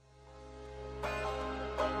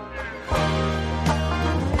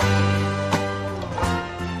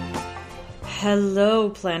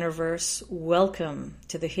Hello, Plannerverse. Welcome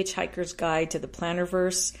to the Hitchhiker's Guide to the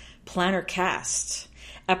Plannerverse Plannercast,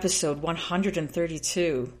 episode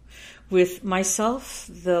 132, with myself,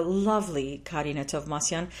 the lovely Karina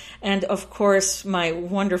Tovmasyan, and of course, my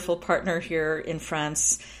wonderful partner here in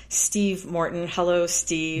France, Steve Morton. Hello,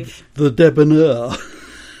 Steve. The debonair.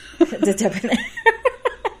 The debonair.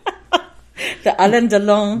 The Alain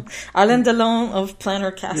Delon of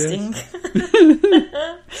planner casting.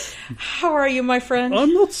 Yes. How are you, my friend?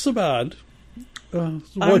 I'm not so bad. Wiping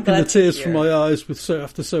the tears from my eyes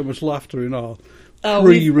after so much laughter in our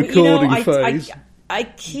pre-recording phase. I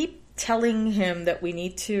keep telling him that we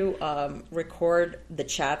need to record the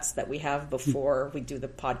chats that we have before we do the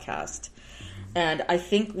podcast. And I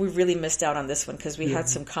think we really missed out on this one because we had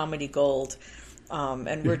some comedy gold.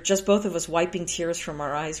 And we're just both of us wiping tears from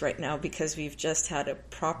our eyes right now because we've just had a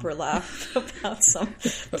proper laugh about some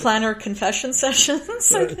planner confession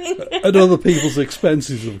sessions, I think. At other people's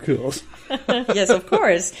expenses, of course. Yes, of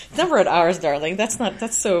course. It's never at ours, darling. That's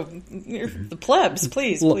so... The plebs,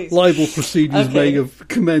 please. Libel procedures may have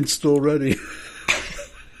commenced already.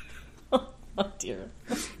 Oh, dear.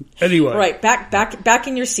 Anyway. Right, back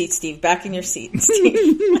in your seat, Steve. Back in your seat,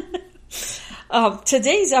 Steve.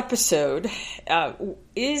 Today's episode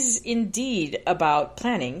is indeed about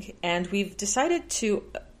planning, and we've decided to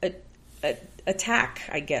attack,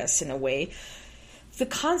 I guess, in a way, the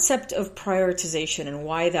concept of prioritization and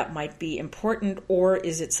why that might be important, or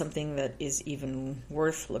is it something that is even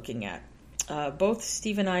worth looking at. Both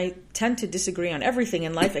Steve and I tend to disagree on everything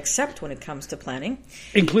in life except when it comes to planning.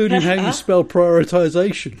 Including how you spell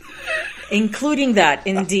prioritization. Including that,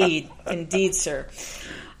 indeed, sir.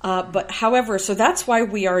 But however, so that's why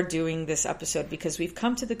we are doing this episode, because we've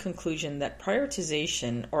come to the conclusion that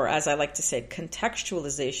prioritization, or as I like to say,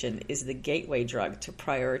 contextualization, is the gateway drug to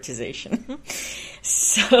prioritization.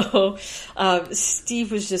 So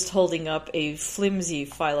Steve was just holding up a flimsy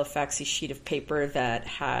filofaxy sheet of paper that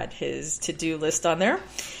had his to-do list on there.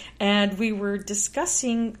 And we were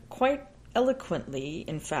discussing quite eloquently,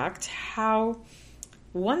 in fact, how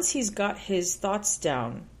once he's got his thoughts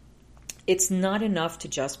down, it's not enough to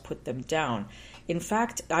just put them down. In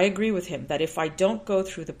fact, I agree with him that if I don't go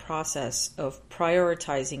through the process of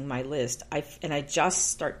prioritizing my list, and I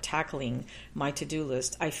just start tackling my to-do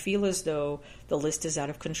list, I feel as though the list is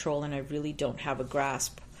out of control and I really don't have a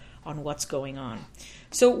grasp on what's going on.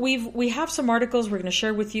 So we have some articles we're going to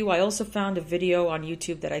share with you. I also found a video on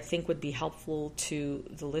YouTube that I think would be helpful to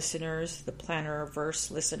the listeners, the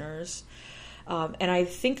Plannerverse listeners. And I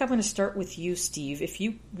think I'm going to start with you, Steve, if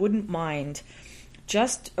you wouldn't mind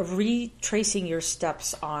just retracing your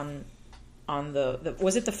steps on the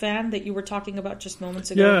was it the fan that you were talking about just moments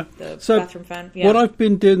ago? Yeah. The bathroom fan? Yeah. What I've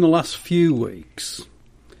been doing the last few weeks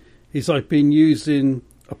is I've been using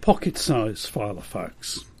a pocket-size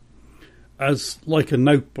filofax as like a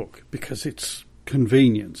notebook because it's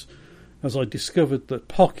convenient. As I discovered that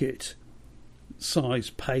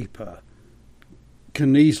pocket-size paper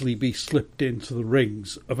can easily be slipped into the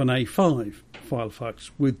rings of an A5 filofax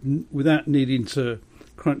without needing to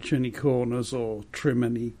crunch any corners or trim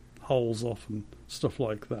any holes off and stuff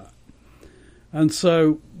like that. And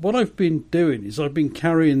so what I've been doing is I've been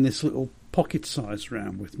carrying this little pocket size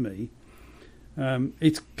around with me.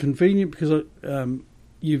 It's convenient because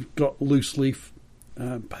you've got loose leaf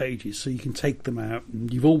pages, so you can take them out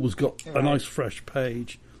and you've always got a nice fresh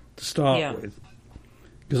page to start with.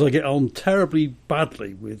 Because I get on terribly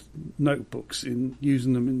badly with notebooks in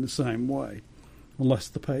using them in the same way, unless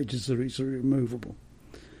the pages are easily removable.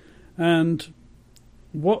 And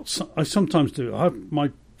what I sometimes do, I have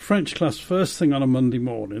my French class first thing on a Monday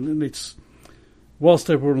morning, and it's whilst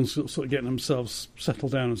everyone's sort of getting themselves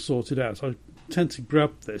settled down and sorted out, I tend to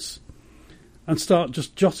grab this and start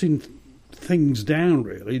just jotting things down,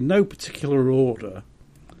 really, in no particular order.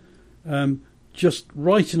 Just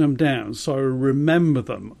writing them down so I remember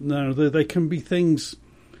them. Now, they can be things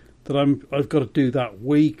that I've got to do that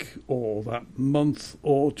week or that month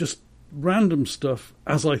or just random stuff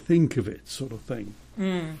as I think of it, sort of thing.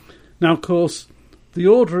 Now, of course, the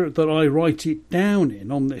order that I write it down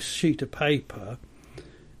in on this sheet of paper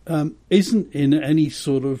isn't in any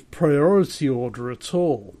sort of priority order at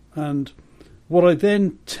all. And what I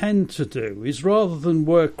then tend to do is, rather than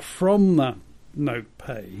work from that note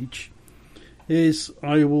page, is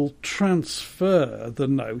I will transfer the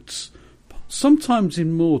notes, sometimes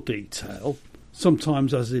in more detail,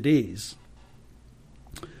 sometimes as it is,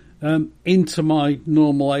 into my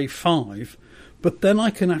normal A5, but then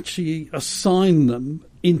I can actually assign them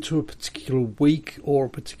into a particular week or a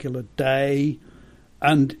particular day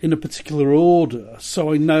and in a particular order,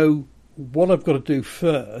 so I know what I've got to do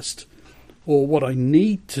first, or what I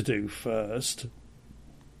need to do first.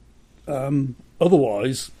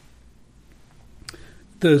 Otherwise,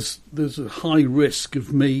 there's a high risk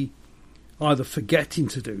of me either forgetting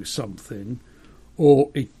to do something, or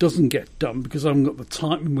it doesn't get done because I haven't got the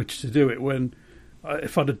time in which to do it. When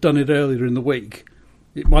if I'd have done it earlier in the week,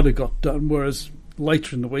 it might have got done, whereas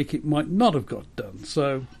later in the week it might not have got done.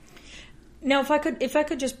 So now, if I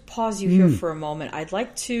could just pause you here for a moment, I'd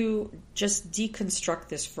like to just deconstruct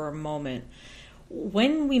this for a moment.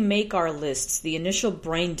 When we make our lists, the initial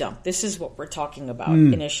brain dump, this is what we're talking about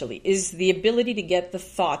initially, is the ability to get the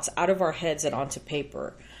thoughts out of our heads and onto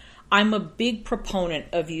paper. I'm a big proponent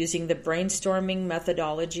of using the brainstorming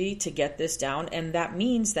methodology to get this down, and that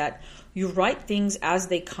means that you write things as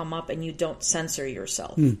they come up and you don't censor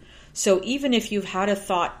yourself. So even if you've had a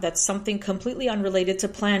thought that's something completely unrelated to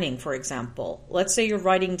planning, for example, let's say you're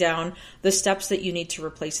writing down the steps that you need to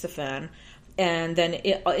replace the fan, and then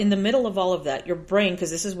in the middle of all of that, your brain,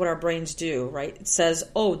 because this is what our brains do, right? It says,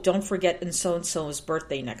 oh, don't forget in so-and-so's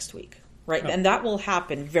birthday next week, right? And that will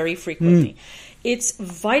happen very frequently. It's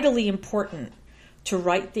vitally important to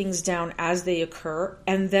write things down as they occur,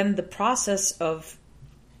 and then the process of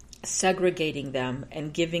segregating them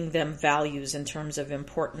and giving them values in terms of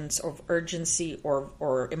importance or urgency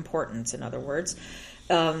or importance, in other words,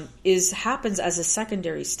 happens as a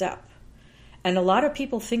secondary step. And a lot of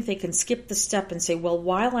people think they can skip the step and say, well,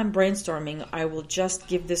 while I'm brainstorming, I will just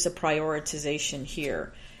give this a prioritization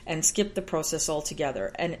here and skip the process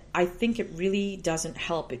altogether. And I think it really doesn't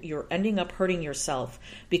help. You're ending up hurting yourself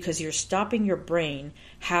because you're stopping your brain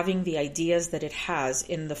having the ideas that it has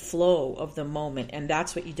in the flow of the moment. And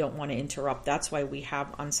that's what you don't want to interrupt. That's why we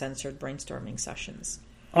have uncensored brainstorming sessions.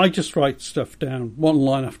 I just write stuff down one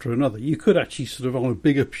line after another. You could actually sort of on a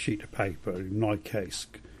bigger sheet of paper, in my case,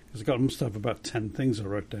 because I must have about 10 things I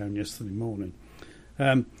wrote down yesterday morning,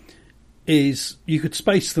 is you could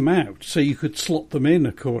space them out so you could slot them in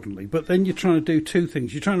accordingly. But then you're trying to do two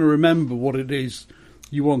things. You're trying to remember what it is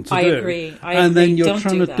you want to do. I agree. And then you're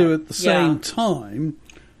trying to do at the same time,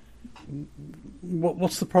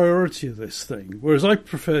 what's the priority of this thing? Whereas I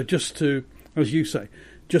prefer just to, as you say,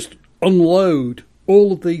 just unload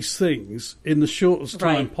all of these things in the shortest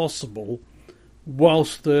time possible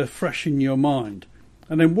whilst they're fresh in your mind.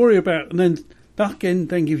 And then worry about, and then that again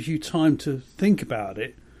then gives you time to think about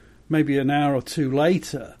it, maybe an hour or two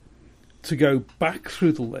later, to go back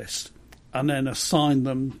through the list and then assign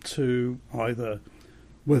them to either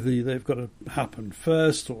whether they've got to happen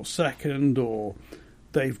first or second, or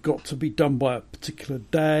they've got to be done by a particular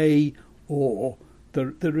day, or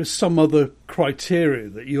there is some other criteria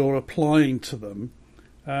that you're applying to them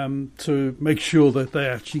to make sure that they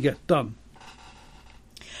actually get done.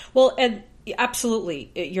 Well, and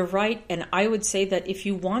absolutely, you're right. And I would say that if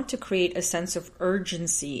you want to create a sense of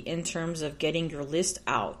urgency in terms of getting your list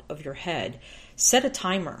out of your head, set a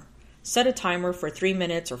timer. Set a timer for 3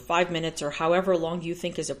 minutes or 5 minutes or however long you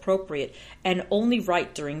think is appropriate, and only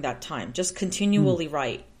write during that time. Just continually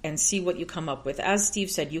write and see what you come up with. As Steve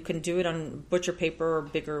said, you can do it on butcher paper or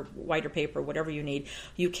bigger, wider paper, whatever you need.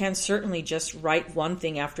 You can certainly just write one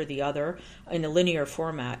thing after the other in a linear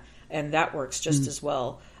format, and that works just as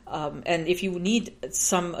well. And if you need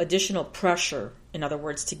some additional pressure, in other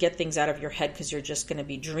words, to get things out of your head because you're just going to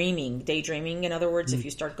be daydreaming, in other words, if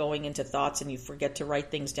you start going into thoughts and you forget to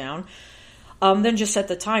write things down, then just set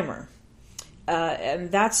the timer.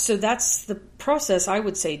 And that's the process. I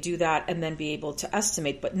would say do that and then be able to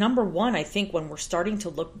estimate. But number one, I think when we're starting to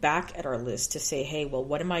look back at our list to say, hey, well,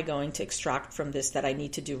 what am I going to extract from this that I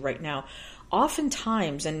need to do right now?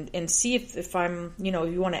 Oftentimes, and see if I'm, if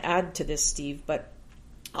you want to add to this, Steve, but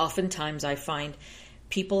oftentimes I find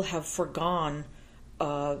people have forgone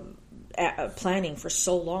planning for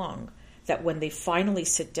so long that when they finally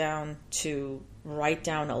sit down to write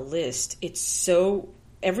down a list,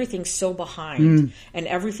 everything's so behind and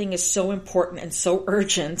everything is so important and so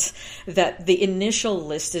urgent that the initial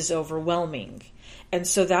list is overwhelming. And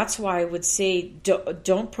so that's why I would say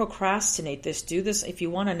don't procrastinate this. Do this if you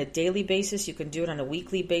want on a daily basis. You can do it on a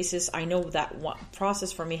weekly basis. I know that one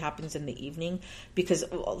process for me happens in the evening because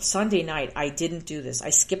Sunday night I didn't do this.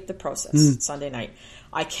 I skipped the process Sunday night.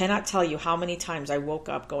 I cannot tell you how many times I woke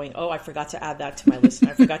up going, oh, I forgot to add that to my list.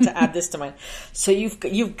 And I forgot to add this to my. So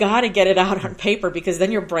you've got to get it out on paper because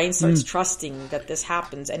then your brain starts trusting that this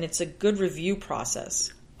happens, and it's a good review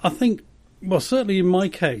process. I think. Well, certainly in my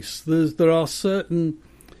case, there are certain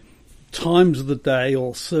times of the day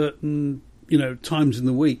or certain, times in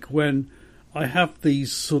the week when I have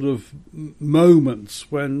these sort of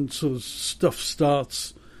moments when sort of stuff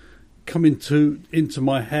starts coming into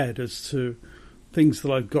my head as to things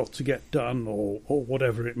that I've got to get done or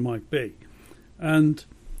whatever it might be. And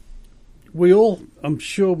I'm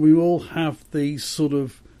sure we all have these sort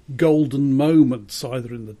of golden moments,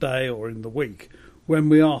 either in the day or in the week, when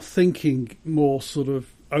we are thinking more sort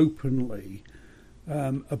of openly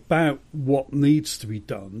about what needs to be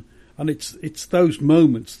done. And it's those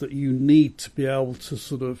moments that you need to be able to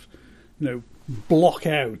sort of, block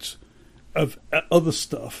out of other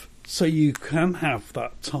stuff so you can have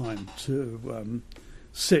that time to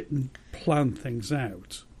sit and plan things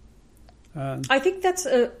out. I think that's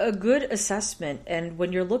a good assessment. And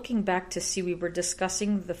when you're looking back to see, we were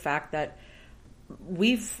discussing the fact that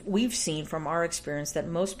we've seen from our experience that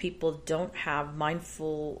most people don't have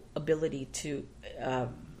mindful ability to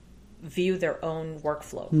view their own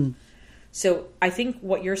workflow. So I think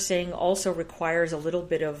what you're saying also requires a little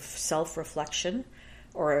bit of self-reflection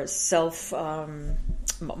or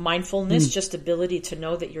mindfulness, just ability to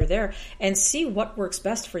know that you're there and see what works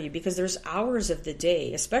best for you, because there's hours of the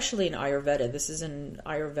day, especially in Ayurveda, this is an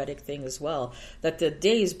Ayurvedic thing as well, that the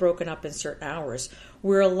day is broken up in certain hours.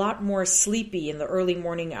 We're a lot more sleepy in the early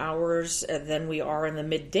morning hours than we are in the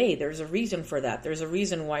midday. There's a reason for that. There's a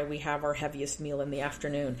reason why we have our heaviest meal in the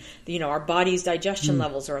afternoon. Our body's digestion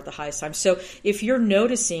levels are at the highest time. So if you're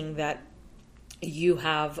noticing that you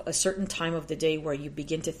have a certain time of the day where you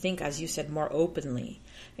begin to think, as you said, more openly,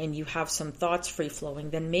 and you have some thoughts free-flowing,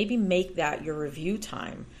 then maybe make that your review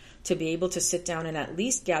time to be able to sit down and at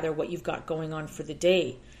least gather what you've got going on for the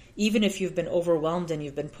day. Even if you've been overwhelmed and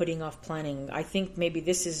you've been putting off planning, I think maybe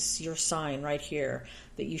this is your sign right here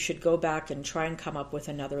that you should go back and try and come up with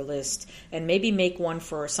another list and maybe make one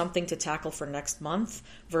for something to tackle for next month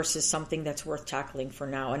versus something that's worth tackling for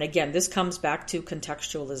now. And again, this comes back to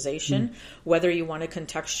contextualization, whether you want to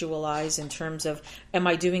contextualize in terms of, am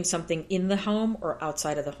I doing something in the home or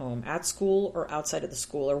outside of the home, at school or outside of the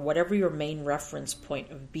school, or whatever your main reference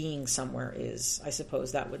point of being somewhere is. I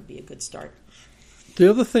suppose that would be a good start. The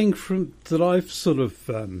other thing that I've sort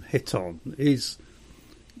of hit on is,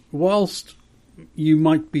 whilst you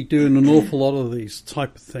might be doing an awful lot of these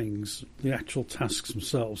type of things, the actual tasks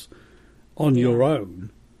themselves, on your own,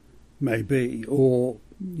 maybe, or,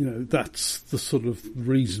 that's the sort of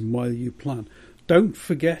reason why you plan. Don't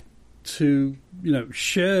forget to,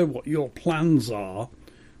 share what your plans are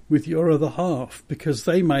with your other half, because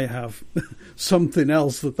they may have something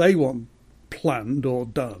else that they want planned or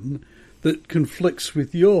done that conflicts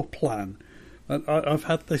with your plan. And I've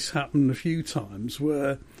had this happen a few times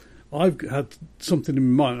where I've had something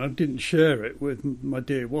in mind. I didn't share it with my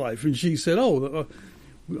dear wife, and she said,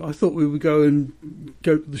 I thought we would go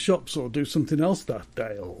to the shops or do something else that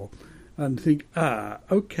day, and think,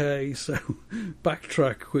 okay, so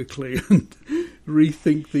backtrack quickly and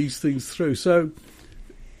rethink these things through. So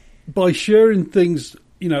by sharing things,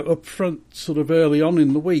 up front, sort of early on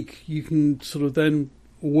in the week, you can sort of then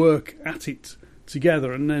work at it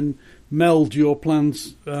together and then meld your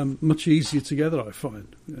plans much easier together, I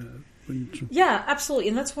find. Yeah, absolutely.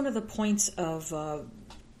 And that's one of the points of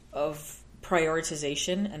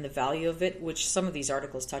prioritization and the value of it, which some of these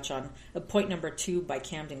articles touch on. Point number 2 by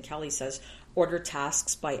Camden Kelly says, order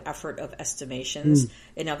tasks by effort of estimations.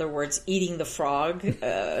 In other words, eating the frog,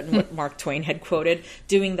 what Mark Twain had quoted,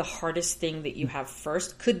 doing the hardest thing that you have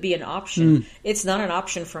first could be an option. It's not an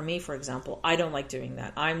option for me, for example. I don't like doing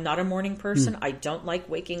that. I'm not a morning person. I don't like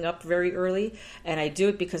waking up very early, and I do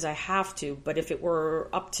it because I have to. But if it were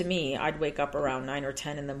up to me, I'd wake up around 9 or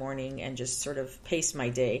 10 in the morning and just sort of pace my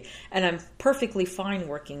day. And I'm perfectly fine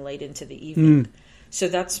working late into the evening. So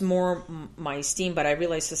that's more my esteem, but I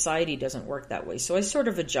realize society doesn't work that way. So I sort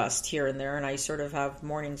of adjust here and there, and I sort of have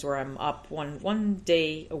mornings where I'm up one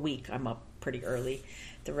day a week. I'm up pretty early.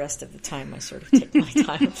 The rest of the time I sort of take my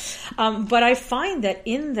time. But I find that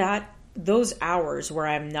in those hours where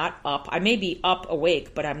I'm not up, I may be up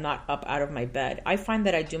awake, but I'm not up out of my bed. I find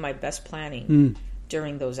that I do my best planning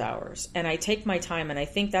during those hours. And I take my time, and I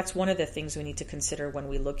think that's one of the things we need to consider when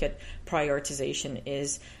we look at prioritization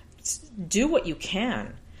is do what you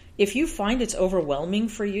can. If you find it's overwhelming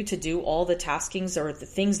for you to do all the taskings or the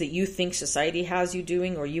things that you think society has you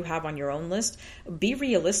doing or you have on your own list, be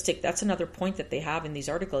realistic. That's another point that they have in these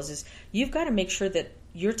articles is you've got to make sure that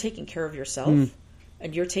you're taking care of yourself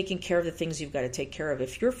and you're taking care of the things you've got to take care of.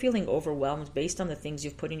 If you're feeling overwhelmed based on the things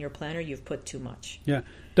you've put in your planner, you've put too much. Yeah.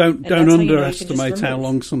 Don't underestimate how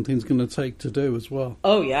long something's going to take to do as well.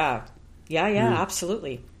 Oh, yeah. Yeah,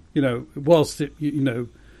 absolutely. Whilst it,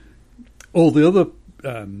 all the other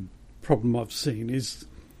problem I've seen is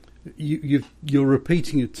you're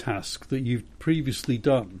repeating a task that you've previously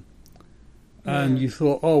done, and you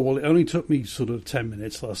thought, it only took me sort of 10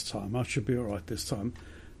 minutes last time. I should be all right this time.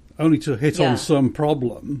 Only to hit on some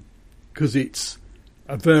problem because it's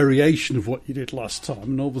a variation of what you did last time,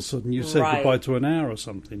 and all of a sudden you said Right. goodbye to an hour or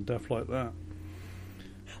something, stuff like that.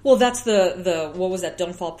 Well, that's the what was that?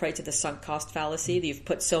 Don't fall prey to the sunk cost fallacy. You've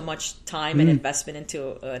put so much time and investment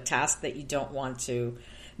into a task that you don't want to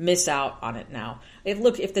miss out on it now.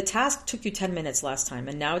 If the task took you 10 minutes last time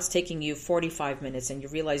and now it's taking you 45 minutes and you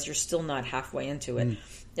realize you're still not halfway into it,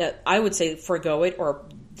 I would say forgo it or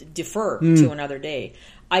defer to another day.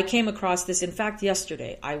 I came across this, in fact,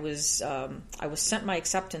 yesterday. I was sent my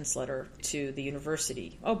acceptance letter to the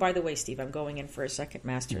university. Oh, by the way, Steve, I'm going in for a second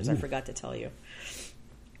master's. I forgot to tell you.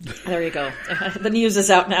 There you go. The news is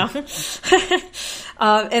out now.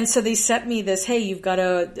 And so they sent me this, hey, you've got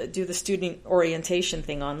to do the student orientation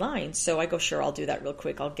thing online. So I go, sure, I'll do that real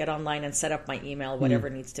quick. I'll get online and set up my email, whatever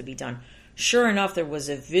needs to be done. Sure enough, there was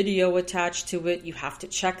a video attached to it. You have to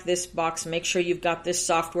check this box, make sure you've got this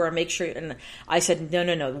software, make sure. And I said,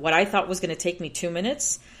 no. What I thought was going to take me 2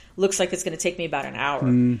 minutes looks like it's going to take me about an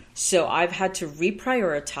hour. So I've had to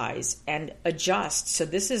reprioritize and adjust. So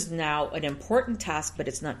this is now an important task, but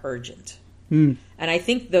it's not urgent. And I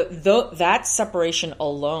think that separation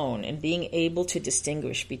alone and being able to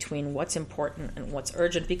distinguish between what's important and what's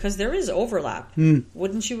urgent, because there is overlap.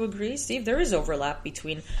 Wouldn't you agree, Steve? There is overlap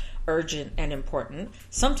between urgent and important.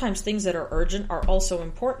 Sometimes things that are urgent are also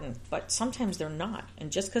important, but sometimes they're not.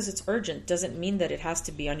 And just because it's urgent doesn't mean that it has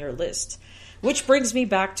to be on your list. Which brings me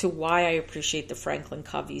back to why I appreciate the Franklin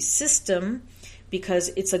Covey system, because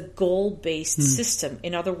it's a goal-based system.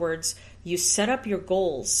 In other words, you set up your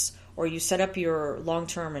goals, or you set up your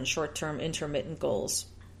long-term and short-term intermittent goals.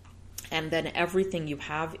 And then everything you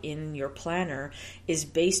have in your planner is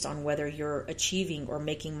based on whether you're achieving or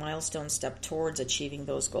making milestone step towards achieving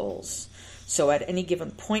those goals. So at any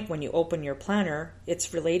given point when you open your planner,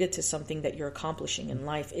 it's related to something that you're accomplishing in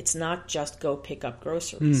life. It's not just go pick up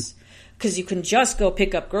groceries. Because you can just go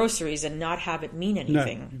pick up groceries and not have it mean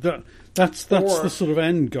anything. No, that's the sort of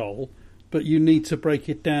end goal, but you need to break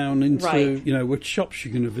it down into which shops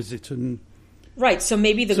you're going to visit and. Right, so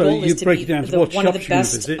maybe the goal is to be one of the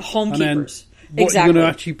best homekeepers. What you're going to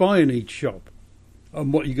actually buy in each shop,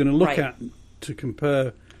 and what you're going to look at to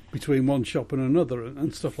compare between one shop and another,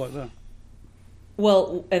 and stuff like that.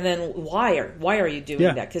 Well, and then why are you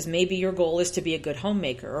doing that? Because maybe your goal is to be a good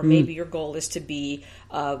homemaker, or maybe your goal is to be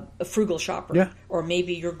a frugal shopper, or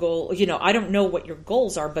maybe your goal, I don't know what your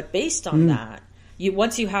goals are, but based on that,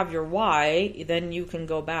 once you have your why, then you can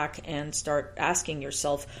go back and start asking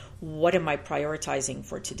yourself, what am I prioritizing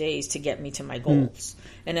for today's to get me to my goals?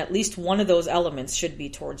 And at least one of those elements should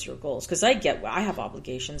be towards your goals. Because I have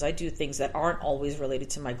obligations. I do things that aren't always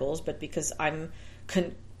related to my goals, but because I'm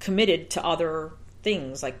committed to other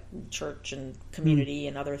things like church and community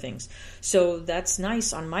and other things. So that's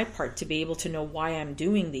nice on my part to be able to know why I'm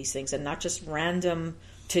doing these things and not just random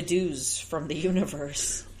to-dos from the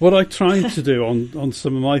universe. What I try to do on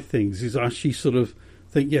some of my things is actually sort of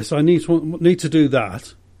think, yes, I need to do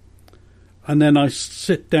that. And then I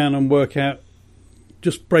sit down and work out,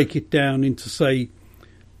 just break it down into, say,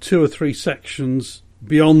 2 or 3 sections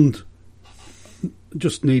beyond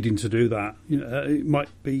just needing to do that. It might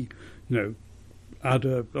be, add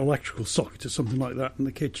an electrical socket or something like that in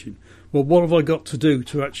the kitchen. Well, what have I got to do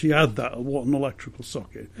to actually add that? What an electrical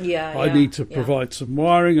socket? I need to provide some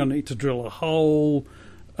wiring. I need to drill a hole,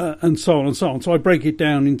 and so on and so on. So I break it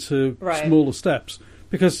down into smaller steps,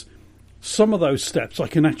 because some of those steps I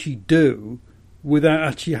can actually do without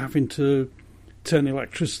actually having to turn the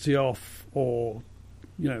electricity off or,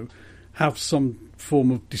 have some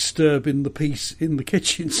form of disturbing the peace in the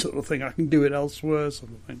kitchen sort of thing. I can do it elsewhere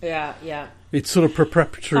sort of thing. Yeah. It's sort of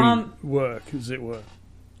preparatory work, as it were.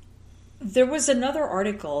 There was another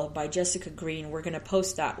article by Jessica Green, we're going to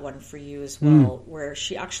post that one for you as well, where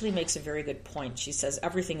she actually makes a very good point. She says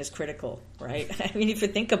everything is critical, right? I mean, if you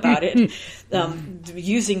think about it,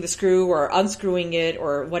 using the screw or unscrewing it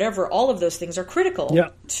or whatever, all of those things are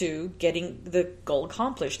critical to getting the goal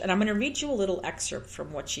accomplished. And I'm going to read you a little excerpt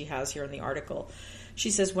from what she has here in the article.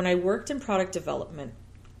 She says, when I worked in product development,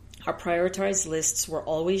 our prioritized lists were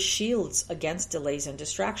always shields against delays and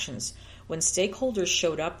distractions. When stakeholders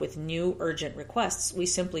showed up with new urgent requests, we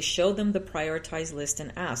simply showed them the prioritized list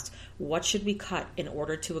and asked, what should we cut in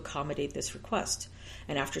order to accommodate this request?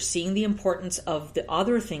 And after seeing the importance of the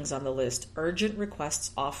other things on the list, urgent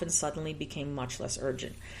requests often suddenly became much less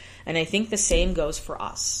urgent. And I think the same goes for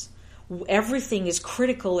us. Everything is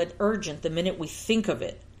critical and urgent the minute we think of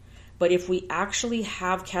it. But if we actually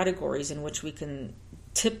have categories in which we can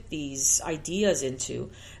tip these ideas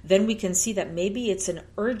into, then we can see that maybe it's an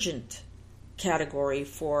urgent category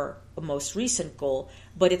for a most recent goal,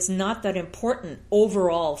 but it's not that important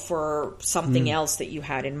overall for something else that you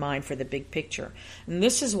had in mind for the big picture. And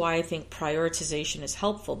this is why I think prioritization is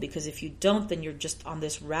helpful, because if you don't, then you're just on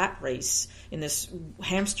this rat race, in this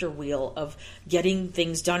hamster wheel of getting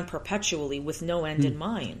things done perpetually with no end in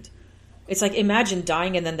mind. It's like, imagine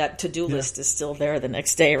dying and then that to-do list is still there the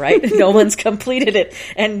next day, right? No one's completed it.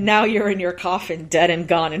 And now you're in your coffin, dead and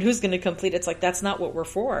gone. And who's going to complete it? It's like, that's not what we're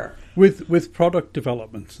for. With product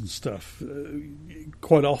development and stuff,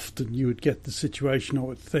 quite often you would get the situation, I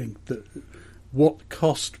would think, that what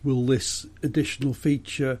cost will this additional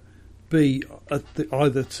feature be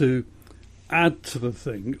either to add to the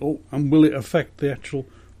thing, and will it affect the actual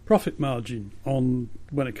profit margin on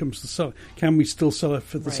when it comes to selling? Can we still sell it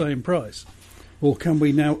for the same price, or can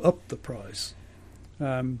we now up the price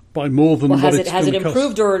by more than what it's going to cost?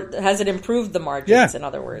 Improved, or has it improved the margins? In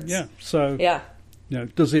other words, So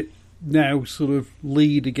does it now sort of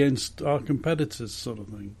lead against our competitors, sort of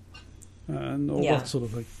thing, and all that sort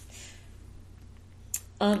of thing?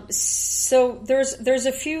 So there's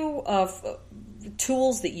a few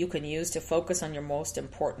tools that you can use to focus on your most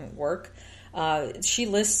important work. She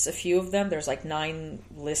lists a few of them. There's like 9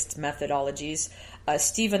 list methodologies.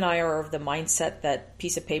 Steve and I are of the mindset that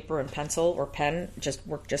piece of paper and pencil or pen just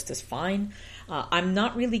work just as fine. I'm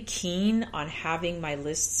not really keen on having my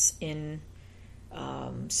lists in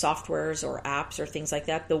softwares or apps or things like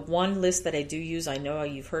that. The one list that I do use, I know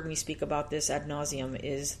you've heard me speak about this ad nauseum,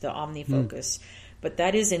 is the OmniFocus. But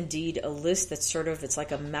that is indeed a list that's sort of, it's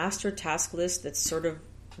like a master task list that sort of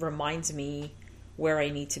reminds me where I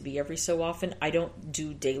need to be every so often. I don't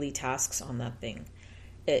do daily tasks on that thing.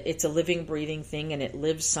 It's a living, breathing thing, and it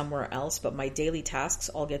lives somewhere else. But my daily tasks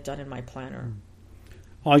all get done in my planner.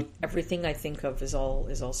 Everything I think of is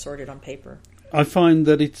all sorted on paper. I find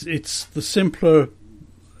that it's the simpler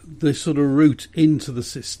the sort of route into the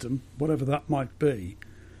system, whatever that might be,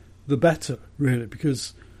 the better, really,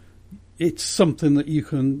 because it's something that you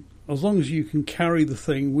can, as long as you can carry the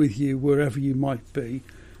thing with you wherever you might be.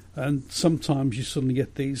 And sometimes you suddenly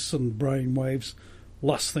get these sudden brain waves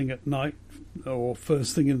last thing at night or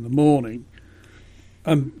first thing in the morning.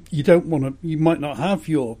 You don't want to, you might not have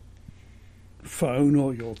your phone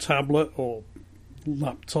or your tablet or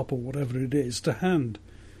laptop or whatever it is to hand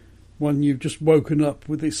when you've just woken up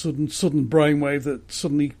with this sudden brainwave that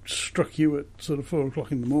suddenly struck you at sort of 4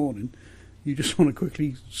 o'clock in the morning. You just want to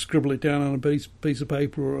quickly scribble it down on a piece of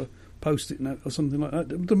paper or a post-it note or something like that.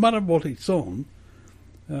 No matter what it's on,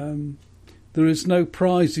 there is no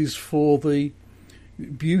prizes for the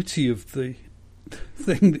beauty of the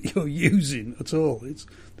thing that you're using at all. It's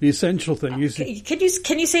the essential thing.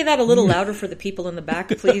 Can you say that a little louder for the people in the back,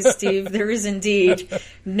 please, Steve? There is indeed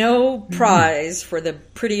no prize for the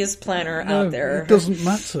prettiest planner out there. It doesn't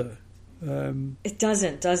matter. It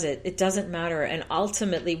doesn't, does it? It doesn't matter. And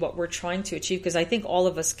ultimately what we're trying to achieve, because I think all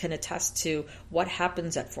of us can attest to what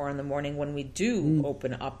happens at 4 a.m. when we do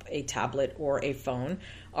open up a tablet or a phone.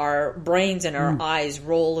 Our brains and our eyes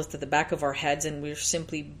roll to the back of our heads, and we're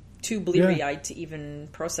simply too bleary-eyed to even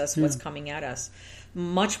process what's coming at us.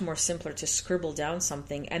 Much more simpler to scribble down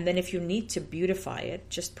something, and then if you need to beautify it,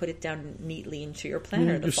 just put it down neatly into your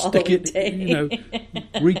planner the following day.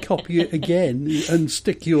 Recopy it again and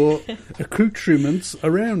stick your accoutrements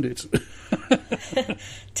around it.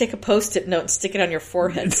 Take a post-it note and stick it on your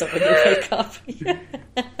forehead so when you wake up,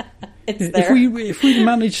 it's there. If we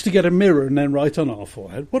managed to get a mirror and then write on our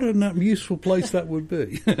forehead, what a useful place that would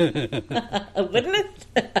be. Wouldn't it?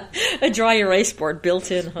 A dry erase board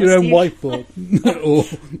built in. Your own whiteboard.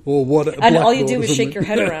 or what? And all you do is shake your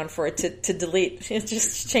head around for it to delete. It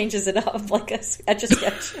just changes it up like a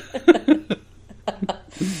sketch.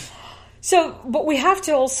 So, but we have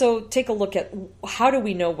to also take a look at how do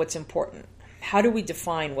we know what's important? How do we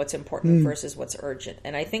define what's important versus what's urgent?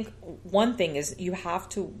 And I think one thing is you have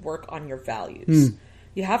to work on your values.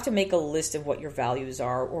 You have to make a list of what your values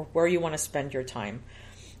are or where you want to spend your time.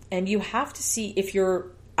 And you have to see if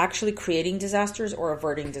you're actually creating disasters or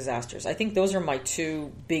averting disasters. I think those are my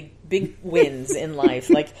 2 big wins in life.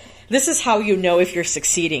 Like, this is how you know if you're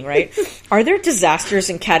succeeding, right? Are there disasters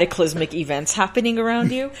and cataclysmic events happening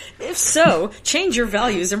around you? If so, change your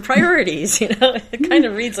values and priorities. It kind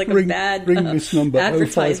of reads like a bad ring this number,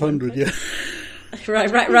 advertisement. 0500, yeah.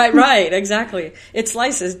 Right, exactly. It's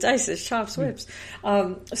slices, dices, chops, whips.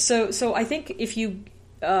 So I think if you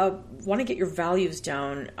want to get your values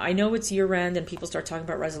down, I know it's year end and people start talking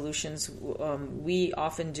about resolutions. We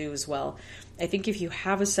often do as well. I think if you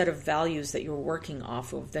have a set of values that you're working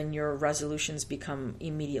off of, then your resolutions become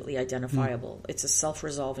immediately identifiable. It's a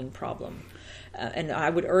self-resolving problem. And I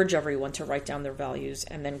would urge everyone to write down their values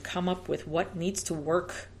and then come up with what needs to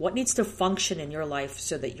work, what needs to function in your life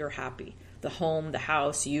so that you're happy. The home, the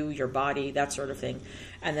house, you, your body, that sort of thing,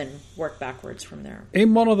 and then work backwards from there.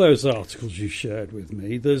 In one of those articles you shared with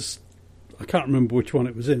me, I can't remember which one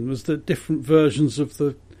it was in, was the different versions of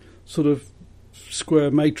the sort of square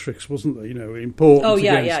matrix, wasn't there? You know, importance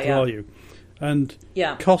against value, and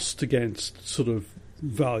cost against sort of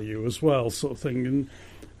value as well, sort of thing, and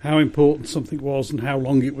how important something was and how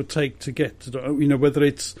long it would take to get to, you know, whether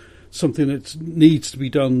it's something that needs to be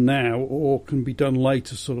done now or can be done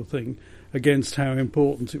later, sort of thing, against how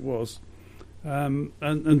important it was. And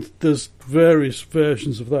there's various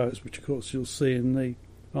versions of those, which of course you'll see in the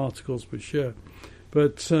articles we share.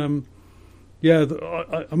 But I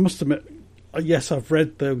must admit, yes, I've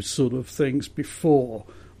read those sort of things before,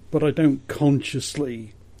 but I don't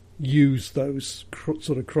consciously use those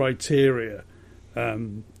sort of criteria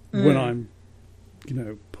when I'm, you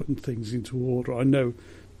know, putting things into order. I know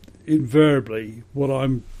invariably what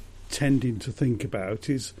I'm tending to think about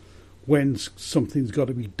is when something's got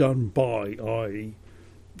to be done by, i.e.,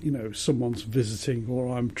 you know, someone's visiting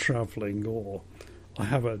or I'm travelling or I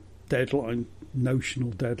have a deadline, notional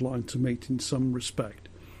deadline to meet in some respect.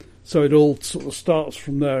 So it all sort of starts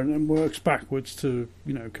from there and then works backwards to,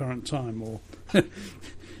 you know, current time or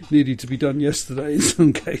needed to be done yesterday in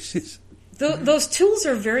some cases. Those tools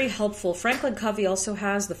are very helpful. Franklin Covey also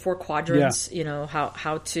has the 4 quadrants, you know,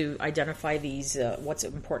 how to identify these, what's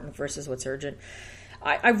important versus what's urgent.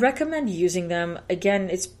 I recommend using them. Again,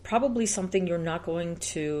 it's probably something you're not going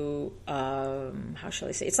to, how shall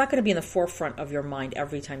I say, it's not going to be in the forefront of your mind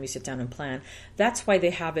every time you sit down and plan. That's why they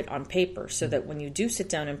have it on paper, so that when you do sit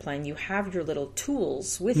down and plan, you have your little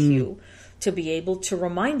tools with you to be able to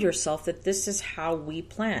remind yourself that this is how we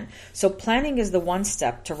plan. So planning is the one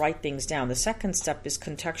step to write things down. The second step is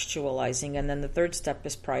contextualizing, and then the third step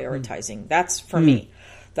is prioritizing. That's for me.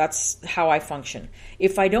 That's how I function.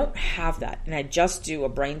 If I don't have that, and I just do a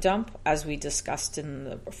brain dump, as we discussed in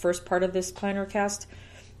the first part of this planner cast,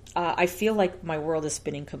 I feel like my world is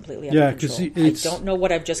spinning completely out of control. I don't know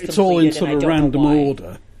what I've just completed. It's all in sort of random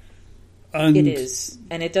order. And it is,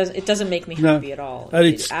 and it doesn't make me happy at all. And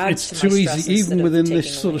it's too easy, even within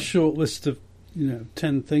this sort of short list of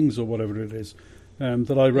 10 things or whatever it is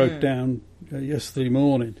that I wrote down yesterday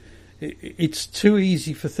morning. It's too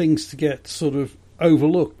easy for things to get sort of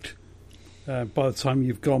overlooked by the time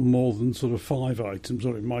you've gone more than sort of 5 items,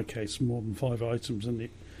 or in my case, more than 5 items, and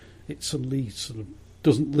it suddenly sort of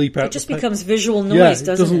doesn't leap out. It just becomes visual noise, doesn't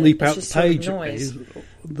it? It doesn't leap out the page at me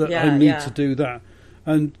that I need to do that.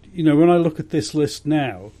 And, you know, when I look at this list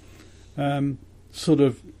now, sort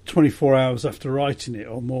of 24 hours after writing it,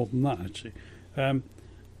 or more than that, actually,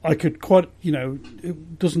 I could quite, you know,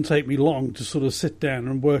 it doesn't take me long to sort of sit down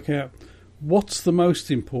and work out what's the most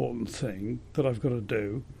important thing that I've got to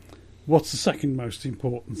do, what's the second most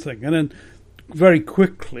important thing. And then very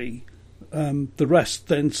quickly, the rest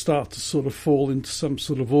then start to sort of fall into some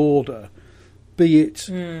sort of order, be it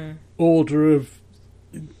order of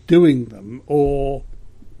doing them or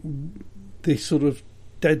the sort of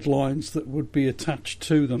deadlines that would be attached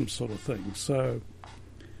to them, sort of thing. So,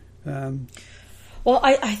 well,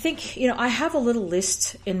 I think, you know, I have a little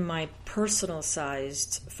list in my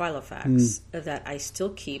personal-sized Filofax that I still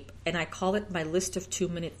keep, and I call it my list of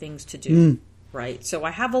 2-minute things to do, right? So I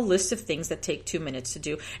have a list of things that take 2 minutes to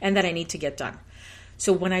do and that I need to get done.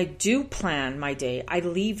 So when I do plan my day, I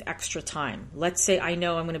leave extra time. Let's say I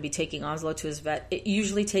know I'm going to be taking Onslow to his vet. It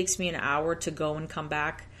usually takes me an hour to go and come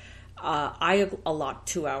back. I allot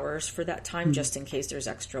 2 hours for that time just in case there's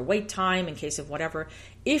extra wait time, in case of whatever.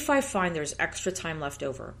 If I find there's extra time left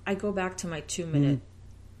over, I go back to my 2-minute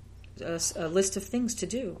list of things to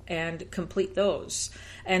do and complete those.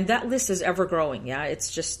 And that list is ever growing. Yeah, it's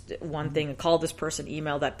just one thing. Call this person,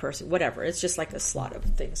 email that person, whatever. It's just like a slot of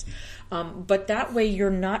things. But that way you're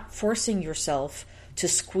not forcing yourself to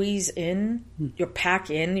squeeze in, pack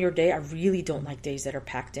in your day. I really don't like days that are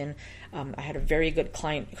packed in. I had a very good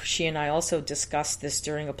client. She and I also discussed this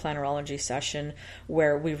during a plannerology session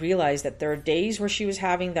where we realized that there are days where she was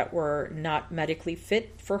having that were not medically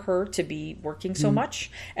fit for her to be working so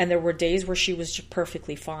much. And there were days where she was just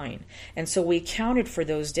perfectly fine. And so we accounted for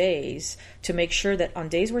those days to make sure that on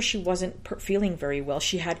days where she wasn't feeling very well,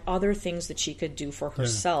 she had other things that she could do for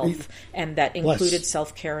herself and that included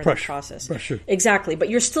self-care in the process. Pressure. Exactly. exactly. But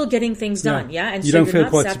you're still getting things done, And you so don't you're feel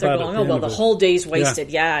not quite sat so there bad going, at "Oh the well, end the of it." whole day's wasted."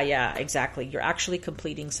 Yeah, exactly. You're actually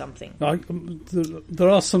completing something. There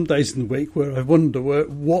are some days in the week where I wonder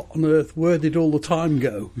what on earth, where did all the time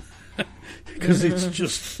go? Because it's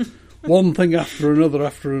just one thing after another,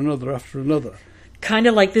 after another, after another. Kind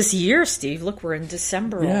of like this year, Steve. Look, we're in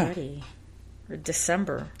December already. Or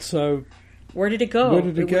December. So where did it go? Where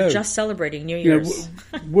did it go? We're just celebrating New Year's.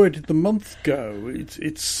 Where did the month go?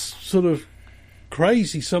 It's sort of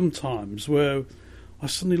crazy sometimes where I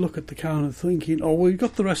suddenly look at the calendar thinking, oh, we've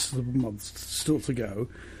got the rest of the month still to go.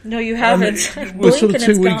 No, you haven't. We're sort of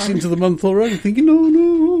 2 weeks into the month already thinking,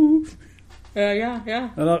 no. Yeah.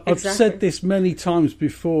 And I've said this many times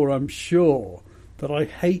before, I'm sure, that I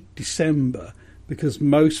hate December because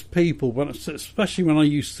most people, especially when I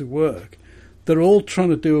used to work, they're all trying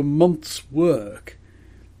to do a month's work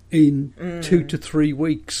in 2 to 3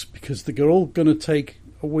 weeks because they're all going to take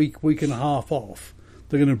a week and a half off.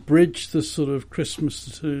 They're going to bridge the sort of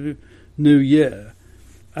Christmas to New Year.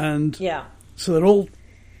 And so they're all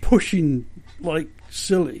pushing like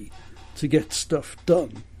silly to get stuff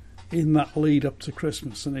done in that lead up to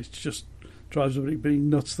Christmas. And it just drives everybody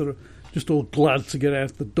nuts. They're just all glad to get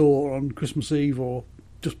out the door on Christmas Eve or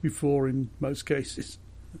just before in most cases.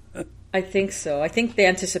 I think so. I think the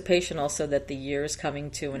anticipation also that the year is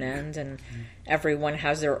coming to an end and everyone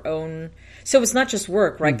has their own... So it's not just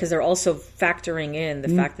work, right? Because they're also factoring in the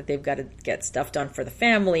fact that they've got to get stuff done for the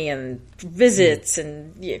family and visits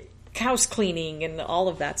and house cleaning and all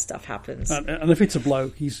of that stuff happens. And if it's a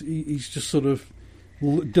bloke, he's just sort of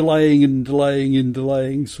delaying and delaying and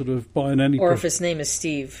delaying, sort of buying any... Or if his name is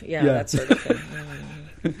Steve. Yeah. That sort of thing.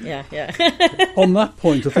 Yeah. On that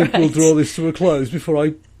point, I think we'll draw this to a close before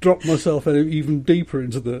I drop myself even deeper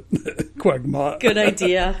into the quagmire. Good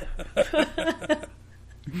idea.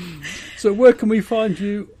 So where can we find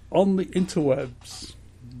you on the interwebs?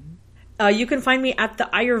 You can find me at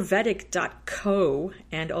theayurvedic.co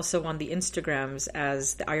and also on the Instagrams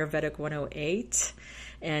as the Ayurvedic 108.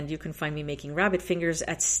 And you can find me making rabbit fingers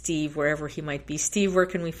at Steve, wherever he might be. Steve, where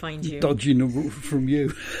can we find you? Dodging from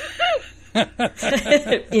you.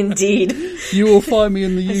 Indeed. You will find me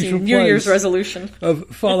in the usual New Year's resolution of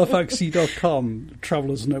filefaxi.com,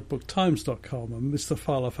 travelersnotebooktimes.com, and Mr.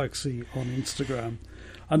 Filefaxi on Instagram.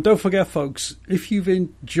 And don't forget, folks, if you've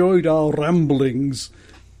enjoyed our ramblings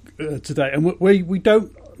today, and we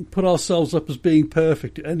don't put ourselves up as being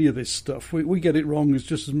perfect at any of this stuff. We get it wrong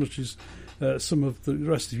just as much as some of the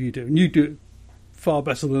rest of you do. And you do it far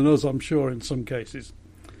better than us, I'm sure, in some cases.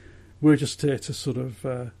 We're just here to sort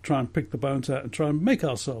of try and pick the bones out and try and make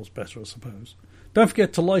ourselves better, I suppose. Don't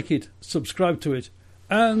forget to like it, subscribe to it,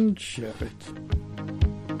 and share it.